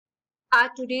Our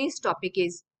today's topic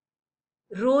is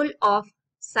role of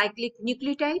cyclic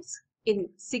nucleotides in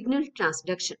signal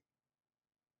transduction.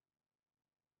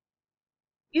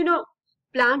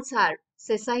 Plants are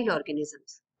sessile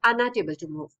organisms, are not able to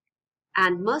move,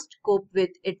 and must cope with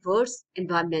adverse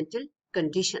environmental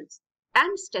conditions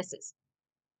and stresses,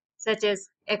 such as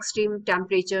extreme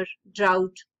temperature,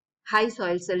 drought, high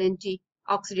soil salinity,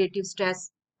 oxidative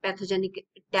stress, pathogenic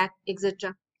attack,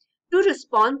 etc. To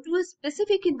respond to a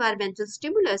specific environmental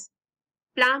stimulus,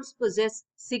 plants possess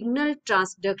signal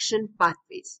transduction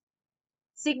pathways.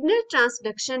 Signal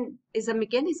transduction is a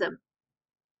mechanism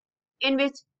in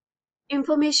which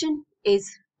information is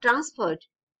transferred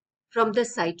from the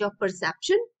site of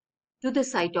perception to the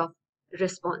site of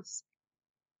response.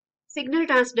 Signal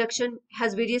transduction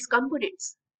has various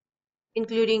components,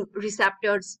 including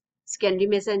receptors, secondary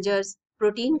messengers,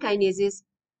 protein kinases,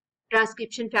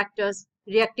 transcription factors,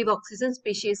 reactive oxygen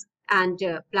species, and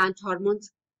plant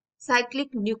hormones.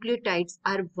 Cyclic nucleotides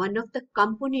are one of the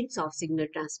components of signal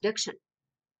transduction.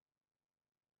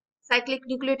 Cyclic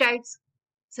nucleotides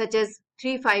such as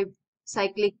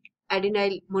 3,5-cyclic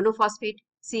adenyl monophosphate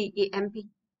cAMP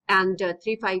and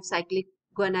 3,5-cyclic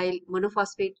guanyl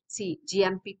monophosphate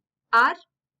cGMP are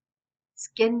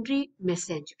secondary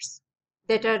messengers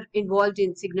that are involved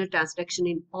in signal transduction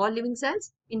in all living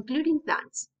cells, including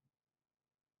plants.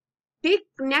 They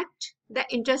connect the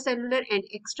intracellular and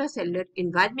extracellular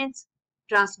environments,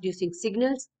 transducing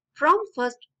signals from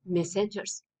first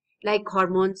messengers like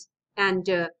hormones and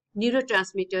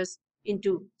neurotransmitters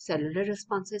into cellular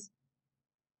responses.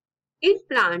 In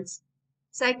plants,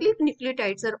 cyclic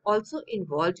nucleotides are also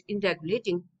involved in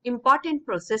regulating important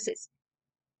processes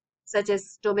such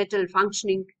as stomatal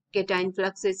functioning, cation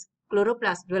fluxes,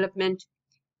 chloroplast development,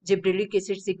 Gibberellic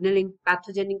acid signaling,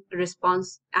 pathogenic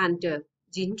response, and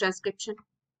gene transcription.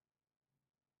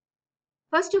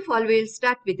 First of all, we'll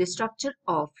start with the structure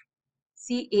of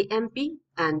cAMP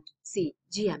and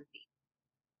cGMP.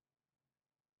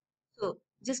 So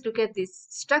just look at these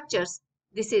structures.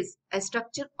 This is a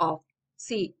structure of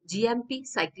cGMP,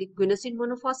 cyclic guanosine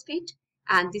monophosphate,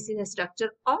 and this is a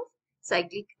structure of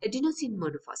cyclic adenosine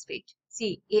monophosphate,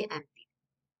 cAMP.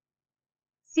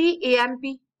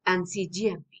 cAMP and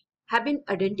cGMP have been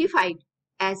identified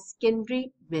as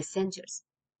secondary messengers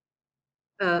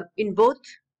in both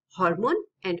hormone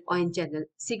and ion channel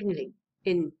signaling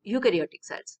in eukaryotic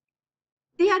cells.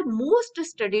 They are most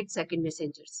studied second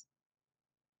messengers.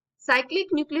 Cyclic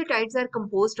nucleotides are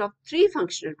composed of three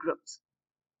functional groups: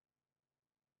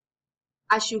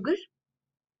 a sugar,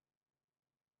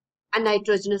 a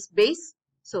nitrogenous base,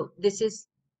 so this is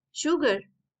sugar,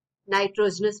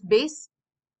 nitrogenous base,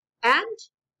 and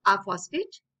a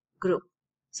phosphate group.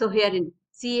 So here in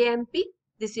cAMP,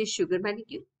 this is sugar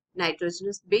molecule,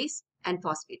 nitrogenous base, and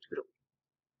phosphate group.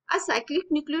 A cyclic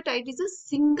nucleotide is a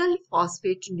single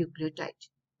phosphate nucleotide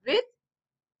with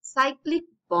cyclic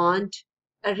bond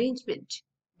arrangement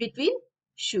between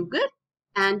sugar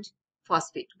and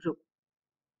phosphate group.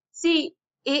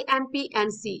 cAMP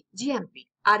and cGMP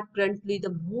are currently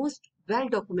the most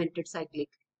well-documented cyclic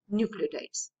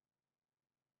nucleotides.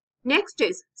 Next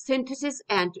is synthesis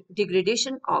and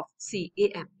degradation of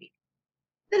cAMP.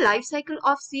 The life cycle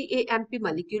of cAMP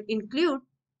molecule include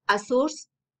a source,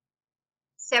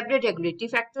 several regulatory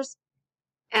factors,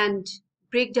 and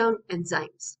breakdown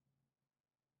enzymes.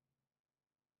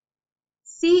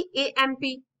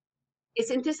 cAMP is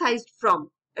synthesized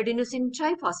from adenosine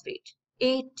triphosphate,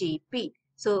 ATP.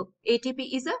 So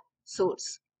ATP is a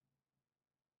source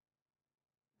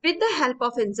with the help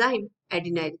of enzyme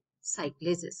adenyl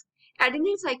cyclases.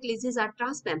 Adenyl cyclases are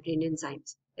transmembrane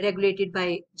enzymes regulated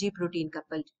by G protein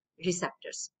coupled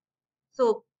receptors.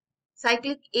 So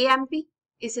cyclic AMP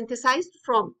is synthesized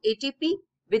from ATP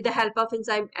with the help of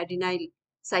enzyme adenyl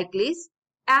cyclase,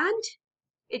 and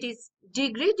it is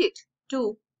degraded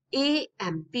to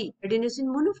AMP, adenosine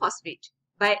monophosphate,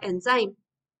 by enzyme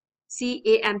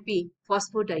cAMP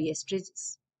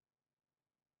phosphodiesterase.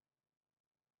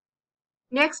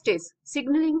 Next is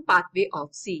signaling pathway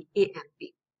of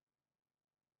cAMP.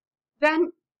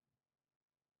 When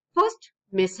first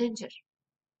messenger,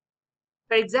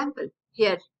 for example,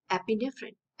 here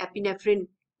epinephrine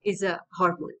is a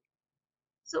hormone.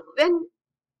 So when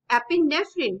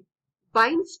epinephrine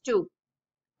binds to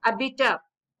a beta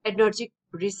adrenergic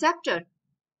receptor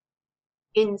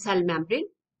in cell membrane,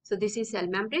 so this is cell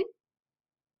membrane,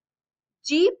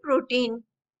 G protein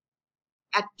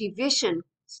activation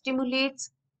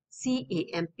stimulates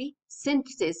cAMP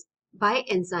synthesis by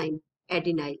enzyme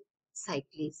adenyl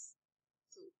cyclase.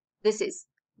 So this is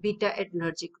beta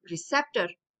adrenergic receptor,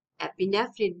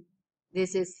 epinephrine.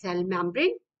 This is cell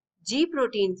membrane. G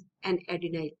proteins, and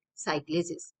adenyl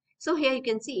cyclases. So here you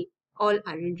can see all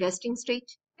are in resting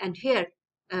state and here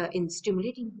in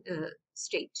stimulating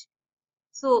state.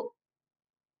 So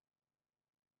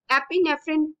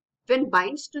epinephrine, when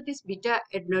binds to this beta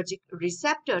adrenergic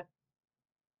receptor,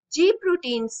 G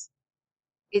proteins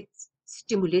is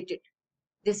stimulated.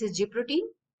 This is G protein.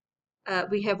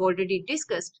 We have already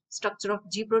discussed structure of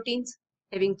G proteins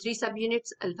having 3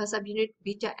 subunits, alpha subunit,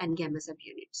 beta and gamma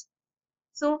subunits.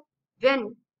 So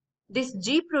when this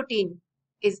G protein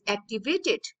is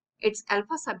activated, its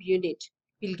alpha subunit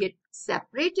will get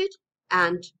separated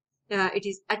and it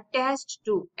is attached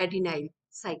to adenyl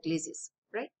cyclases,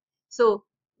 right? So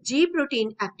G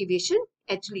protein activation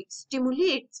actually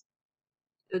stimulates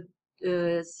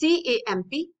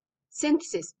cAMP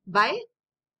synthesis by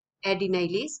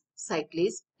adenylase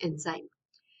cyclase enzyme.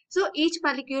 So each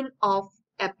molecule of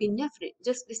epinephrine,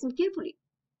 just listen carefully,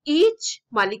 each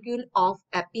molecule of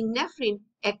epinephrine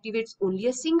activates only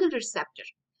a single receptor.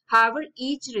 However,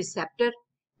 each receptor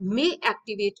may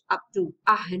activate up to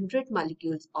 100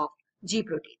 molecules of G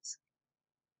proteins.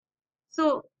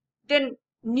 So then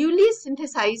newly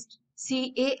synthesized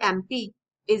cAMP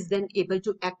is then able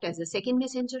to act as a second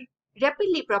messenger,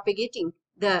 rapidly propagating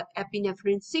the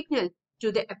epinephrine signal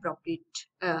to the appropriate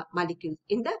molecule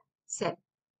in the cell.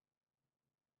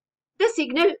 The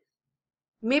signal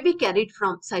may be carried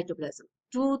from cytoplasm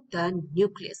to the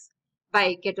nucleus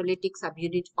by catalytic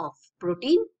subunit of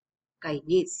protein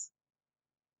kinase,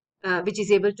 which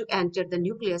is able to enter the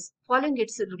nucleus following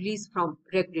its release from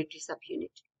regulatory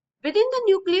subunit. Within the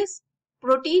nucleus,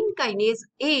 protein kinase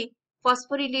A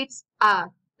phosphorylates a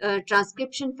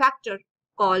transcription factor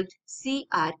called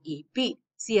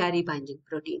CRE binding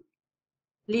protein,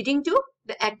 leading to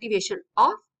the activation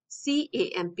of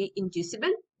cAMP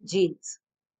inducible genes.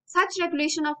 Such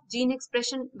regulation of gene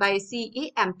expression by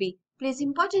cAMP plays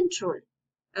important role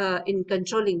in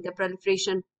controlling the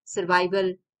proliferation,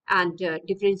 survival, and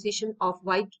differentiation of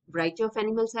wide variety of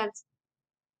animal cells.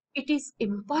 It is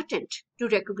important to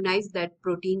recognize that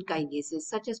protein kinases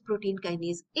such as protein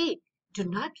kinase A do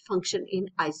not function in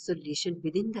isolation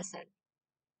within the cell.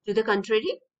 To the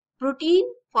contrary, protein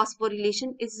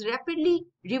phosphorylation is rapidly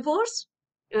reversed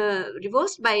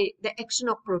by the action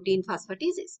of protein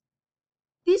phosphatases.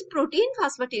 These protein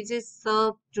phosphatases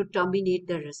serve to terminate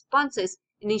the responses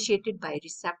initiated by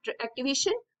receptor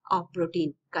activation of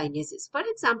protein kinases. For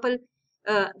example,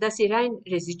 the serine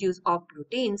residues of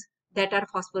proteins that are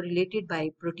phosphorylated by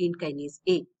protein kinase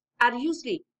A are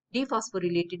usually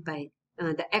dephosphorylated by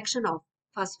the action of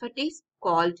phosphatase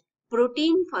called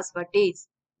protein phosphatase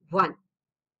 1.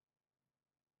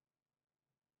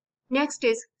 Next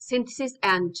is synthesis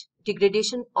and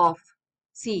degradation of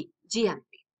cGMP.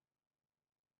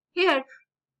 Here,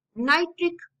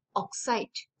 nitric oxide,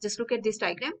 just look at this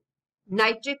diagram,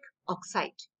 nitric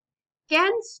oxide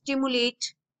can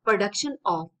stimulate production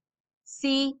of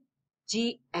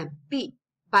cGMP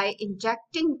by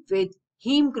interacting with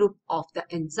heme group of the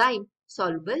enzyme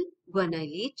soluble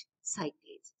guanylate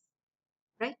cyclase,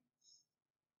 right?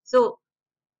 So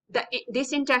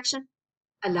this interaction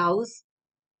allows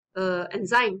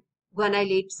enzyme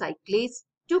guanylate cyclase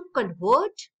to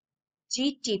convert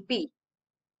GTP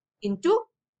into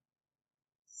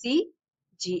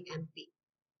cGMP.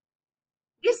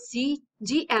 This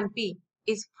cGMP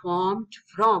is formed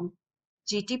from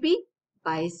GTP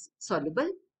by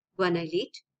soluble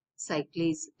guanylate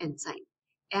cyclase enzyme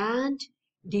and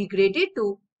degraded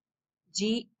to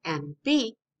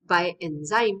GMP by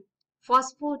enzyme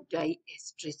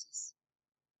phosphodiesterase,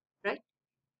 right?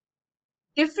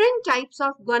 Different types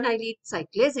of guanylate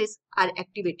cyclases are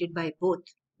activated by both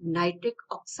nitric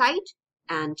oxide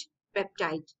and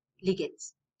peptide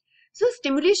ligands. So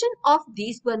stimulation of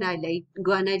these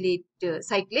guanylate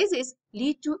cyclases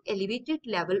lead to elevated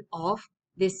level of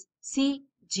this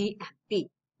cGMP,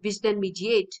 which then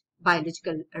mediate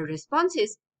biological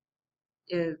responses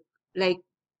like,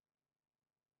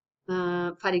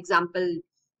 for example,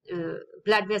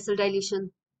 blood vessel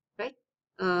dilation, right?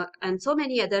 And so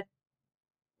many other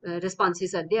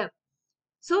responses are there.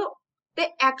 So the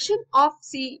action of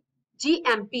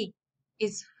cGMP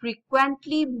is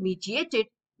frequently mediated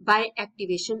by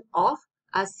activation of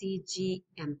a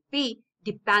cGMP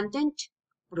dependent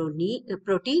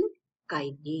protein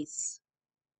kinase.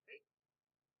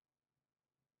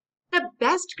 The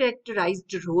best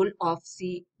characterized role of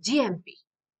cGMP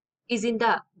is in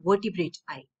the vertebrate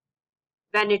eye,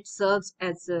 when it serves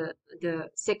as the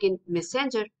second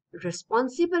messenger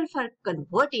responsible for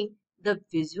converting the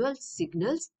visual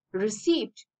signals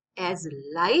received as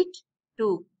light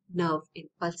to nerve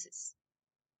impulses.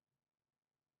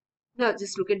 Now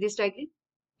just look at this diagram.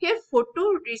 Here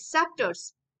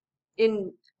photoreceptors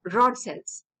in rod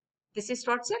cells. This is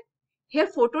rod cell. Here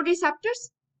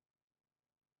photoreceptors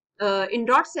in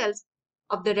rod cells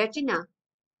of the retina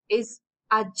is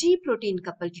a G protein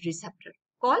coupled receptor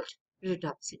called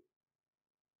rhodopsin.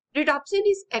 Rhodopsin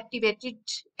is activated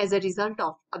as a result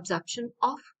of absorption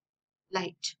of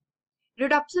light.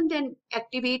 Rhodopsin then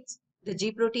activates the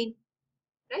G protein,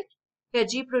 right? Here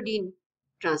G protein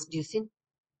transducing,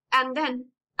 and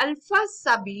then alpha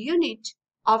subunit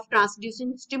of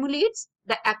transducing stimulates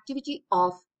the activity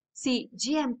of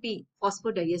cGMP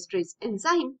phosphodiesterase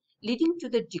enzyme, leading to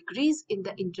the decrease in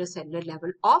the intracellular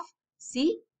level of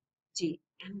cGMP.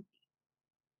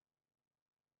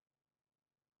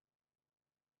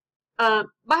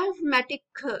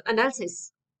 Bioinformatics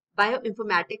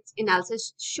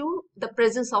analysis show the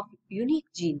presence of unique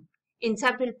gene in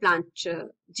several plant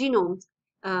genomes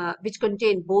which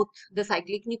contain both the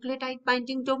cyclic nucleotide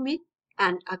binding domain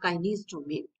and a kinase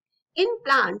domain. In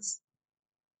plants,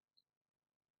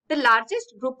 the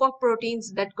largest group of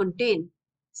proteins that contain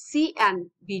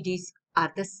cNMPs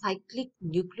are the cyclic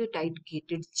nucleotide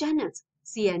gated channels,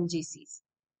 cNGCs.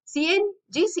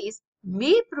 cNGCs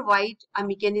may provide a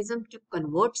mechanism to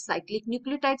convert cyclic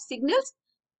nucleotide signals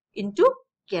into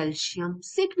calcium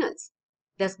signals,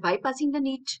 thus bypassing the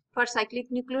need for cyclic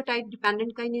nucleotide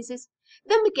dependent kinases.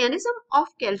 The mechanism of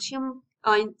calcium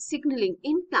signaling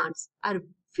in plants are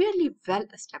fairly well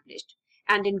established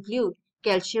and include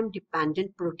calcium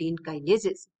dependent protein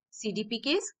kinases,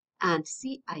 CDPKs, and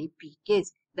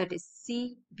CIPKs, that is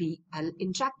CBL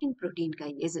interacting protein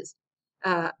kinases,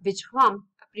 which form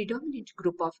a predominant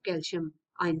group of calcium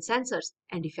ion sensors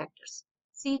and effectors.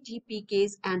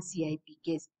 CDPKs and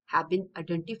CIPKs have been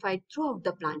identified throughout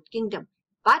the plant kingdom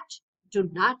but do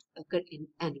not occur in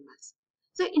animals.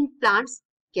 So in plants,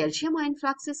 calcium ion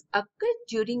fluxes occur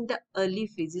during the early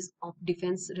phases of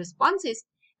defense responses,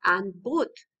 and both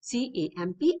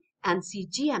cAMP and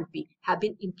cGMP have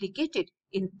been implicated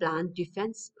in plant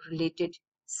defense related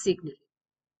signaling.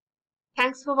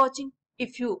 Thanks for watching.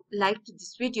 If you liked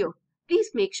this video, please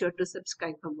make sure to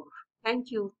subscribe for more.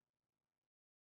 Thank you.